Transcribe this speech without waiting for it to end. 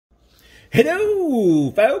Hello,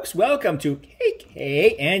 folks. Welcome to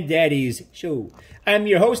KK and Daddy's show. I'm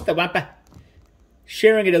your host, the Wampa,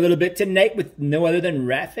 sharing it a little bit tonight with no other than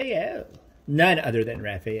Raphael. None other than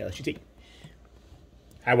Raphael.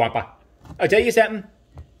 Hi, Wampa. I'll tell you something.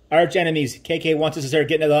 Arch enemies. KK wants us to start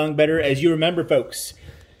getting along better. As you remember, folks,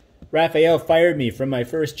 Raphael fired me from my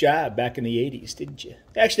first job back in the 80s, didn't you?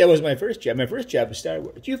 Actually, that wasn't my first job. My first job was Star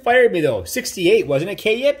Wars. You fired me, though. 68, wasn't it,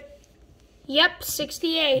 K-Yip? Yep,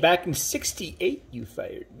 68. Back in 68, you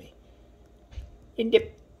fired me. And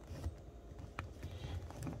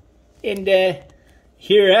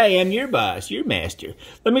here I am, your boss, your master.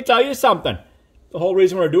 Let me tell you something. The whole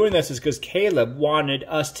reason we're doing this is because Caleb wanted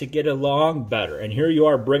us to get along better. And here you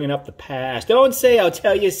are bringing up the past. Don't say I'll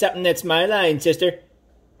tell you something that's my line, sister.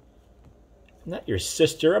 I'm not your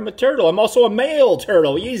sister. I'm a turtle. I'm also a male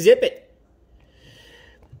turtle. You zip it.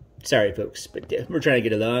 Sorry, folks, but we're trying to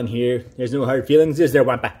get along here. There's no hard feelings, is there,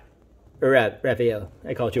 Wampa? Or Raphael.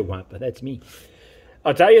 I called you Wampa. That's me.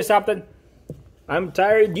 I'll tell you something. I'm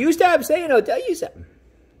tired. You stop saying I'll tell you something.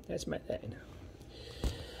 That's my line.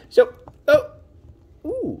 So,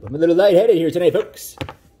 I'm a little lightheaded here tonight, folks.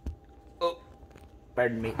 Oh,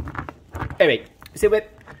 pardon me. Anyway, so what?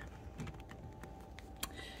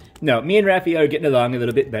 No, me and Raphael are getting along a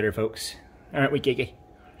little bit better, folks. Aren't we, Kiki?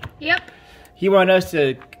 Yep. He wanted us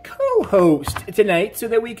to co-host tonight so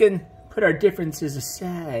that we can put our differences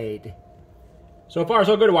aside. So far,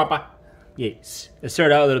 so good, Wampa. Yes. It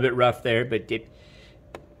started out a little bit rough there, but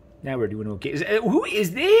now we're doing okay. Who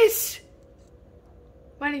is this?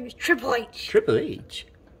 My name is Triple H. Triple H?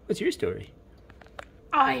 What's your story?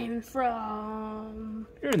 I am from...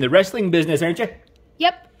 You're in the wrestling business, aren't you?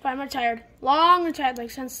 Yep, but I'm retired. Long retired,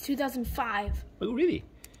 like since 2005. Oh, really?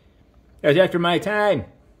 That was after my time.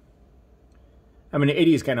 I'm an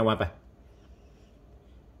 80s kind of Wampa.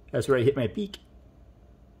 That's where I hit my peak.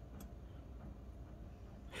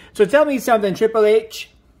 So tell me something, Triple H.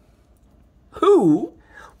 Who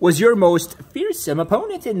was your most fearsome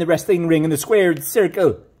opponent in the wrestling ring in the squared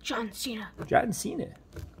circle? John Cena. John Cena.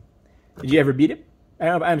 Did you ever beat him?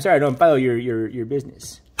 I'm sorry, I don't follow your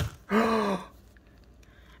business. Well,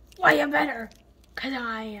 you better, because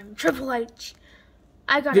I am Triple H.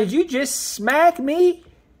 Did you just smack me?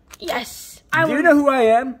 Yes. Do you know who I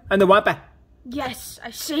am? I'm the Wampa. Yes,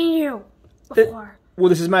 I've seen you before. Well,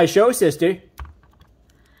 this is my show, sister.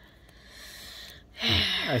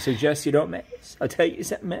 I suggest you don't mess. I'll tell you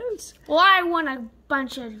something else. Well, I won a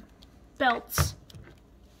bunch of belts.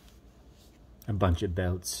 A bunch of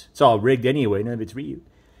belts. It's all rigged anyway. None of it's real.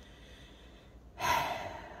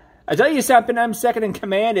 I'll tell you something. I'm second in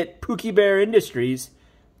command at Pookie Bear Industries.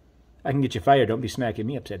 I can get you fired. Don't be smacking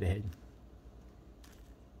me upside the head.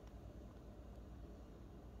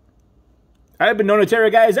 I've been known to tear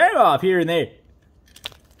a guy's arm off here and there.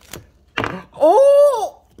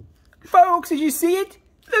 Oh! Folks, did you see it?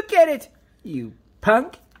 Look at it. You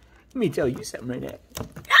punk. Let me tell you something right now.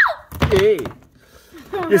 Hey.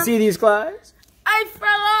 You see these claws? I fell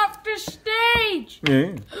off the stage.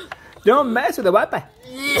 Yeah. Don't mess with the Wampa.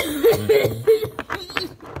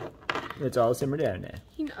 It's all simmer down now.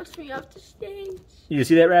 He knocked me off the stage. You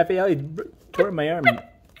see that, Raphael? He tore my arm.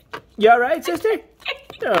 You all right, sister?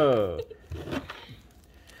 Oh.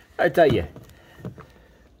 I tell you.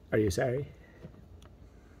 Are you sorry?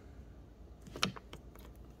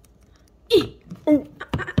 Oh.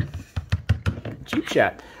 Cheap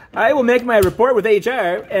shot. I will make my report with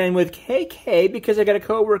HR and with KK because I got a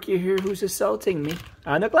coworker here who's assaulting me.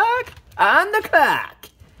 On the clock. On the clock.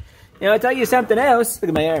 You know, I'll tell you something else. Look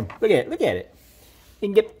at my arm. Look at it. Look at it.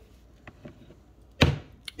 You can get...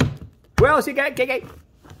 What else you got, KK?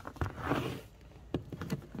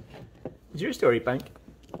 What's your story, punk?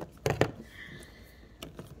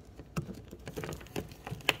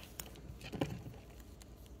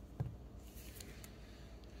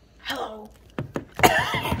 Hello.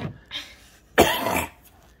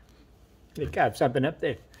 They got something up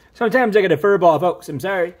there. Sometimes I get a fur ball, folks. I'm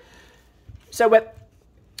sorry. So what?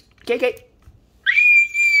 KK.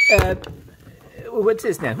 What's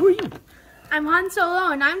this now? Who are you? I'm Han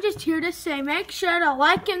Solo, and I'm just here to say make sure to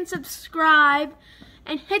like and subscribe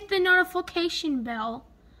and hit the notification bell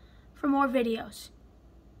for more videos.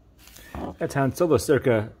 That's Han Solo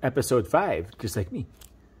circa episode 5, just like me.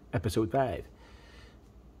 Episode 5.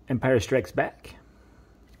 Empire Strikes Back.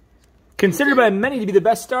 Considered by many to be the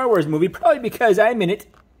best Star Wars movie, probably because I'm in it.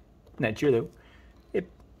 Not sure, though. Yep.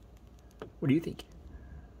 What do you think?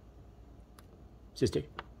 Sister?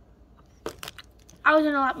 I was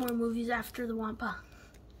in a lot more movies after the Wampa.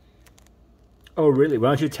 Oh, really? Why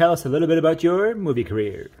don't you tell us a little bit about your movie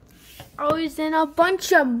career? I was in a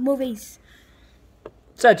bunch of movies.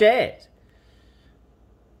 Such as?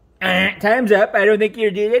 Time's up. I don't think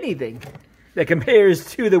you did anything that compares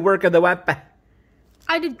to the work of the Wampa.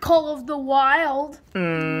 I did Call of the Wild.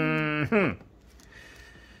 Mm-hmm.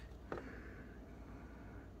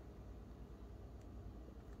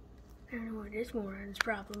 I don't know what this moron's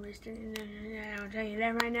problem is. I'll tell you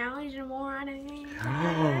that right now. He's a moron.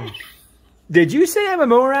 Did you say I'm a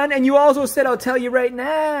moron? And you also said, I'll tell you right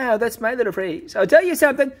now. That's my little phrase. I'll tell you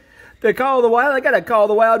something. The Call of the Wild. I got a Call of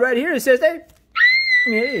the Wild right here. It says that.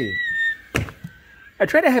 Hey. I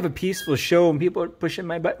try to have a peaceful show and people are pushing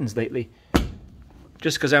my buttons lately.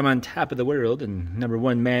 Just because I'm on top of the world and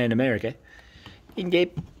 #1 man in America.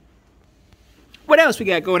 In-game. What else we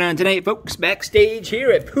got going on tonight, folks? Backstage here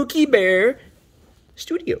at Pookie Bear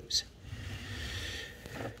Studios.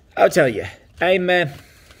 I'll tell you, I'm a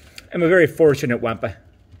very fortunate Wampa.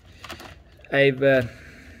 I've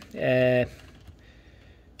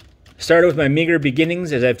started with my meager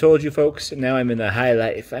beginnings, as I've told you folks, and now I'm in the high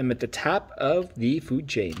life. I'm at the top of the food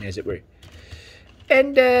chain, as it were.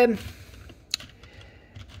 And,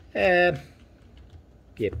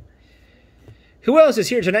 yep. Who else is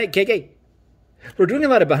here tonight, KK? We're doing a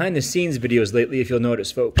lot of behind-the-scenes videos lately, if you'll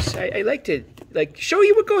notice, folks. I like to, show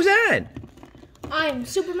you what goes on. I'm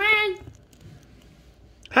Superman.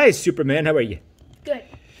 Hi, Superman. How are you? Good.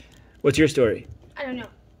 What's your story? I don't know.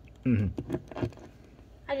 Mm-hmm.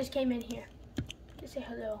 I just came in here to say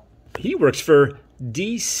hello. He works for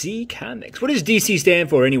DC Comics. What does DC stand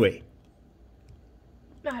for, anyway?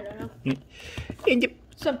 I don't know. And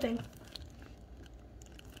Something.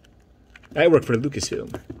 I work for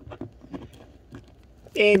Lucasfilm.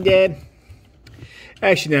 And,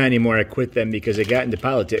 actually not anymore. I quit them because I got into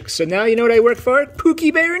politics. So now you know what I work for?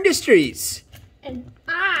 Pookie Bear Industries. And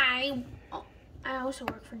I also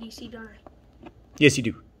work for DC, don't I? Yes, you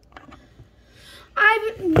do.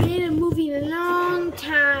 I haven't made a movie in a long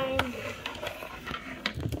time.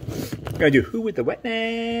 Gonna do Who with the Wet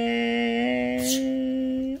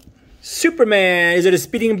Superman. Is it a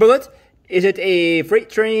speeding bullet? Is it a freight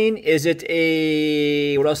train? Is it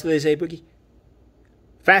a... What else do they say, Pookie?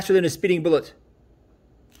 Faster than a speeding bullet.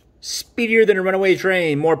 Speedier than a runaway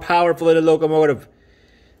train. More powerful than a locomotive.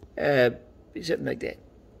 Something like that.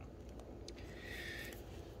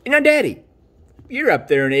 And now, Daddy, you're up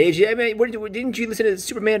there in age. I mean, didn't you listen to the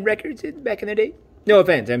Superman records back in the day? No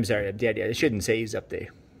offense. I'm sorry, Daddy. I shouldn't say he's up there.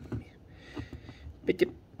 But,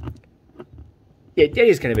 yeah,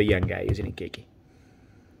 Daddy's kind of a young guy, isn't he, Kiki?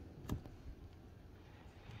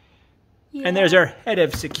 Yeah. And there's our head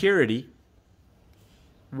of security,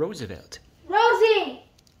 Roosevelt.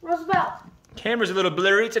 Roosevelt. Camera's a little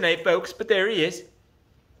blurry tonight, folks, but there he is.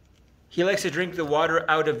 He likes to drink the water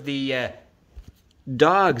out of the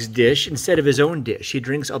dog's dish instead of his own dish. He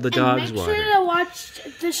drinks all the dog's water. Make sure to watch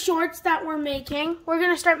the shorts that we're making. We're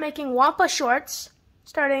going to start making Wampa shorts,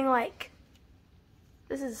 starting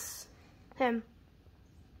this is him.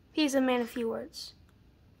 He's a man of few words.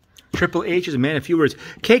 Triple H is a man of few words.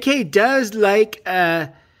 KK does like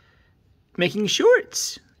making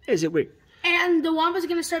shorts, as it were. And the Wampa's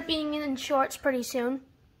going to start being in shorts pretty soon.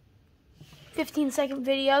 15-second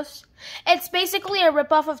videos. It's basically a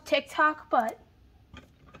ripoff of TikTok, but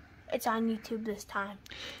it's on YouTube this time.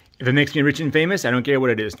 If it makes me rich and famous, I don't care what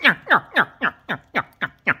it is.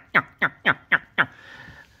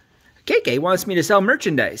 KK wants me to sell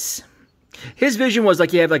merchandise. His vision was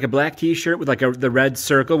you have a black t-shirt with the red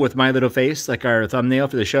circle with my little face, like our thumbnail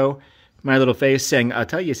for the show. My little face saying, I'll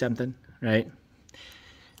tell you something, right?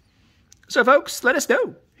 So folks, let us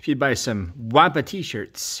know if you'd buy some Wampa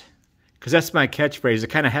t-shirts. Because that's my catchphrase. It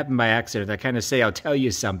kind of happened by accident. I kind of say, I'll tell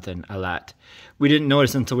you something a lot. We didn't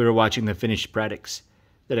notice until we were watching the finished products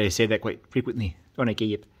that I say that quite frequently. Don't I,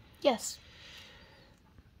 Gabe? Yes.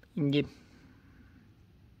 Yep.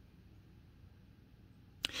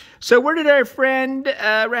 So where did our friend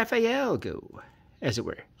Raphael go, as it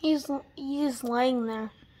were? He's laying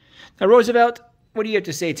there. Now, Roosevelt, what do you have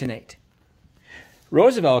to say tonight?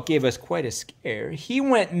 Roosevelt gave us quite a scare. He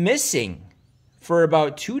went missing for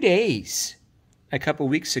about 2 days. A couple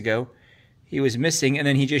weeks ago, he was missing, and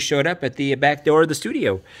then he just showed up at the back door of the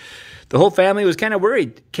studio. The whole family was kind of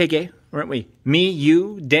worried, KK, weren't we? Me,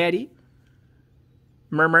 you, Daddy,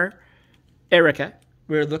 Murmur, Erica.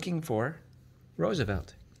 We were looking for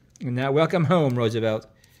Roosevelt. And now, welcome home, Roosevelt.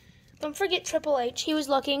 Don't forget Triple H. He was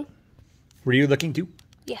looking. Were you looking too?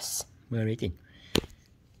 Yes. What are you making?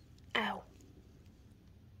 Ow.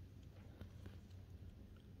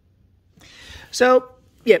 So,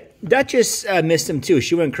 yeah, Duchess missed him too.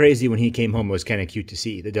 She went crazy when he came home. It was kind of cute to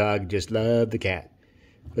see. The dog just loved the cat.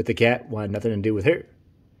 But the cat wanted nothing to do with her.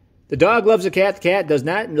 The dog loves the cat. The cat does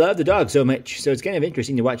not love the dog so much. So it's kind of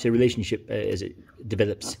interesting to watch the relationship as it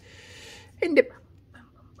develops. And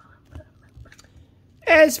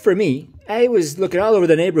as for me, I was looking all over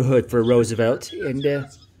the neighborhood for Roosevelt, and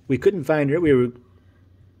we couldn't find her. We were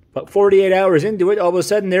about 48 hours into it. All of a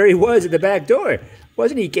sudden, there he was at the back door.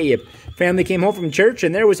 Wasn't he, Caleb? Family came home from church,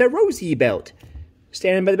 and there was a Roosevelt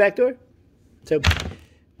standing by the back door. So,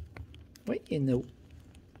 what in the...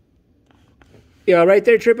 You all right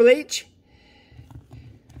there, Triple H?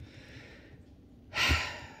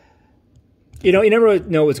 You know, you never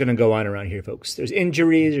know what's going to go on around here, folks. There's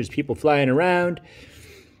injuries, there's people flying around,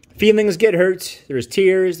 feelings get hurt, there's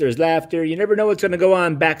tears, there's laughter. You never know what's going to go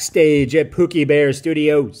on backstage at Pookie Bear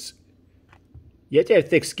Studios. You have to have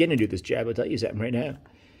thick skin to do this job, I'll tell you something right now.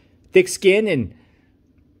 Thick skin and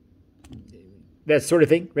that sort of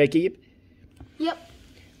thing, right, Keep? Yep.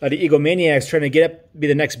 A lot of egomaniacs trying to get up, be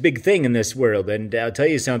the next big thing in this world. And I'll tell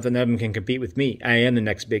you something, none of them can compete with me. I am the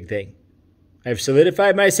next big thing. I've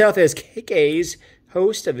solidified myself as KK's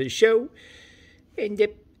host of his show. And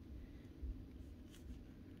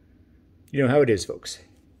you know how it is, folks.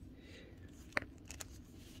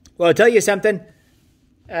 Well, I'll tell you something.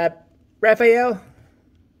 Raphael,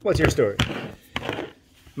 what's your story?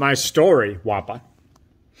 My story, Wampa.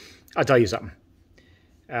 I'll tell you something.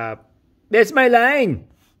 That's my line.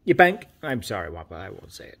 You punk. I'm sorry, Wampa. I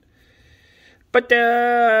won't say it. But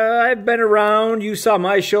I've been around. You saw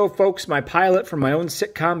my show, folks. My pilot from my own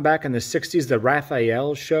sitcom back in the 60s, the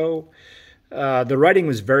Raphael show. The writing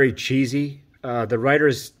was very cheesy. The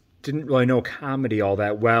writers didn't really know comedy all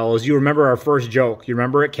that well. As you remember our first joke. You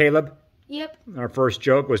remember it, Caleb? Yep. Our first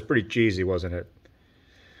joke was pretty cheesy, wasn't it?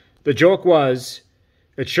 The joke was,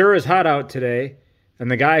 it sure is hot out today, and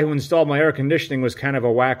the guy who installed my air conditioning was kind of a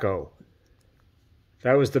wacko.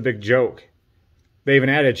 That was the big joke. They even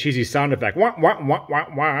added a cheesy sound effect, wah, wah, wah, wah,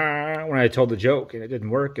 wah, when I told the joke, and it didn't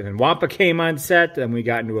work. And then Wampa came on set, and we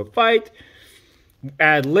got into a fight.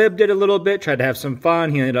 Ad-libbed it a little bit, tried to have some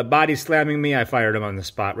fun. He ended up body slamming me. I fired him on the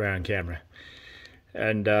spot right on camera.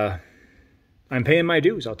 And I'm paying my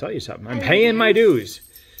dues, I'll tell you something. I'm paying my dues.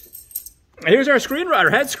 Here's our screenwriter,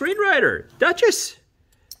 head screenwriter, Duchess.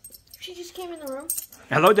 She just came in the room.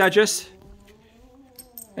 Hello, Duchess.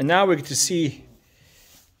 And now we get to see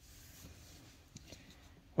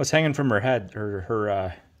what's hanging from her head,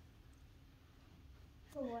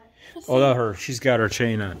 she's got her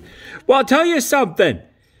chain on. Well, I'll tell you something.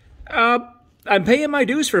 I'm paying my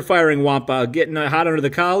dues for firing Wampa, getting hot under the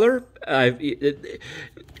collar.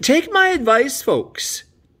 Take my advice, folks.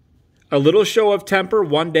 A little show of temper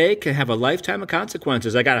one day can have a lifetime of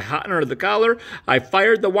consequences. I got hot under the collar, I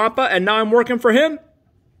fired the Wampa, and now I'm working for him.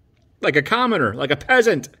 Like a commoner, like a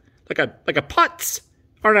peasant, like a putz.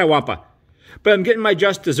 Aren't I, Wampa? But I'm getting my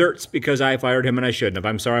just desserts because I fired him and I shouldn't have.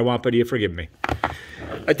 I'm sorry, Wampa, do you forgive me?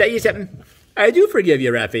 I'll tell you something. I do forgive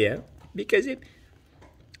you, Raphael, because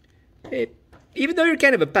even though you're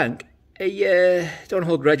kind of a punk, I don't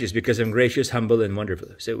hold grudges because I'm gracious, humble, and wonderful.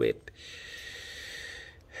 So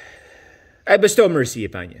I bestow mercy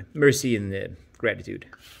upon you. Mercy and gratitude.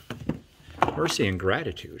 Mercy and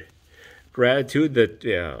gratitude. Gratitude that,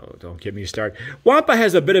 don't get me started. Wampa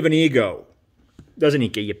has a bit of an ego, doesn't he,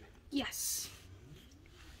 Caleb? Yes.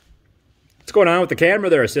 What's going on with the camera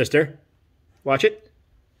there, sister? Watch it.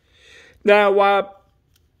 Now,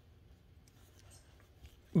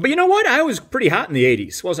 but you know what? I was pretty hot in the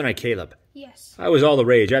 80s, wasn't I, Caleb? Yes. I was all the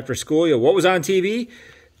rage. After school, what was on TV?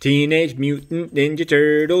 Teenage Mutant Ninja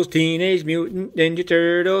Turtles, Teenage Mutant Ninja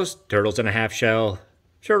Turtles, Turtles in a Half Shell,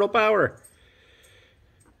 Turtle Power.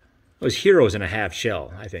 It was Heroes in a Half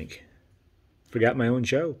Shell, I think. Forgot my own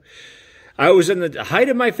show. I was in the height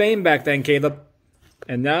of my fame back then, Caleb.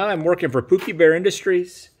 And now I'm working for Pookie Bear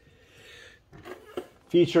Industries.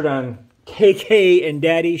 Featured on KK and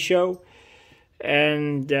Daddy's show.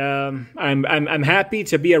 And I'm happy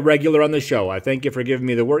to be a regular on the show. I thank you for giving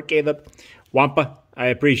me the work, Caleb. Wampa, I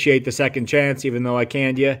appreciate the second chance, even though I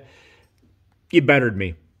canned you. You bettered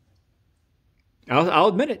me. I'll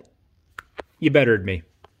admit it. You bettered me.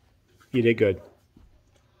 You did good.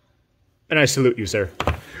 And I salute you, sir.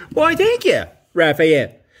 Why, thank you,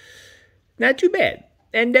 Raphael. Not too bad.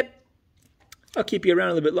 And I'll keep you around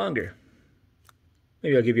a little bit longer.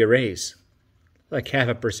 Maybe I'll give you a raise. Like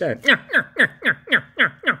 0.5%.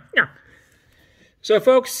 So,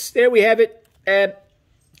 folks, there we have it.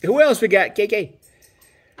 Who else we got, KK?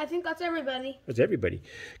 I think that's everybody. That's everybody.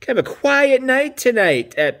 Kind of a quiet night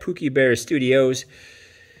tonight at Pookie Bear Studios.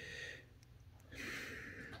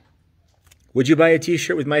 Would you buy a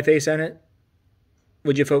t-shirt with my face on it?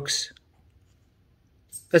 Would you, folks?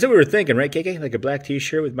 That's what we were thinking, right, KK? Like a black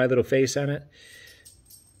t-shirt with my little face on it?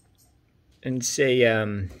 and say,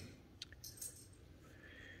 I'll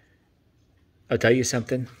tell you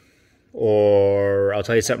something. Or I'll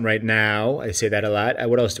tell you something right now. I say that a lot.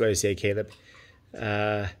 What else do I say, Caleb?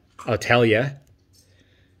 I'll tell you.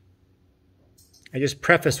 I just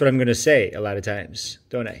preface what I'm going to say a lot of times,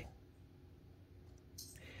 don't I?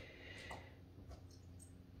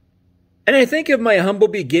 And I think of my humble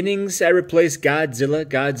beginnings. I replaced Godzilla.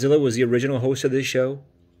 Godzilla was the original host of this show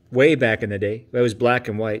way back in the day. It was black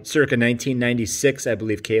and white. Circa 1996, I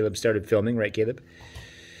believe Caleb started filming. Right, Caleb?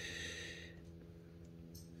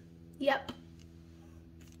 Yep.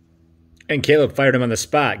 And Caleb fired him on the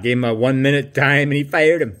spot. Gave him a 1 minute time and he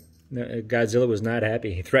fired him. Godzilla was not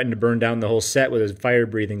happy. He threatened to burn down the whole set with his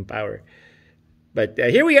fire-breathing power. But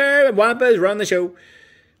here we are. Wampas run the show.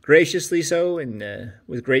 Graciously so, and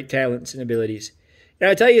with great talents and abilities. And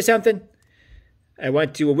I'll tell you something. I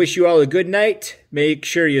want to wish you all a good night. Make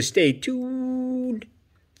sure you stay tuned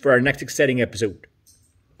for our next exciting episode.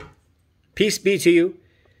 Peace be to you.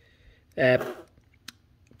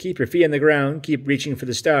 Keep your feet on the ground. Keep reaching for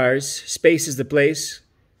the stars. Space is the place.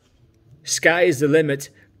 Sky is the limit.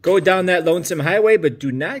 Go down that lonesome highway, but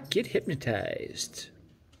do not get hypnotized.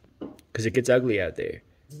 Because it gets ugly out there.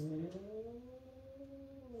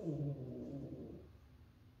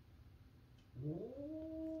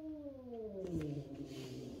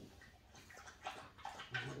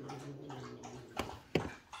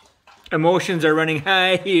 Emotions are running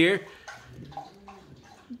high here.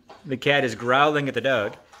 The cat is growling at the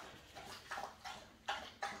dog.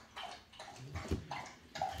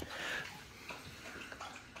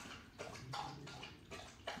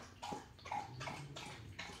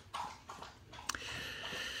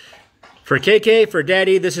 For KK, for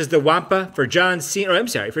Daddy, this is the Wampa. For John Cena,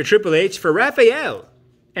 for Triple H, for Raphael,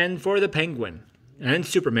 and for the Penguin and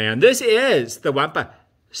Superman. This is the Wampa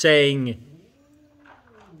saying,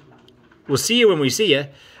 we'll see you when we see you.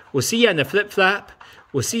 We'll see you on the flip-flop.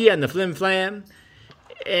 We'll see you on the flim-flam.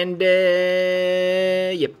 And,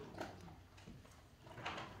 yep.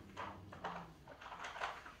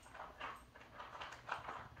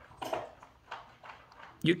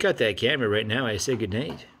 You cut that camera right now. I say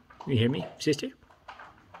goodnight. You hear me, sister?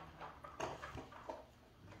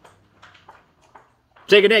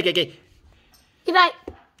 Say goodnight, KK. Good night.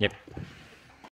 Yep.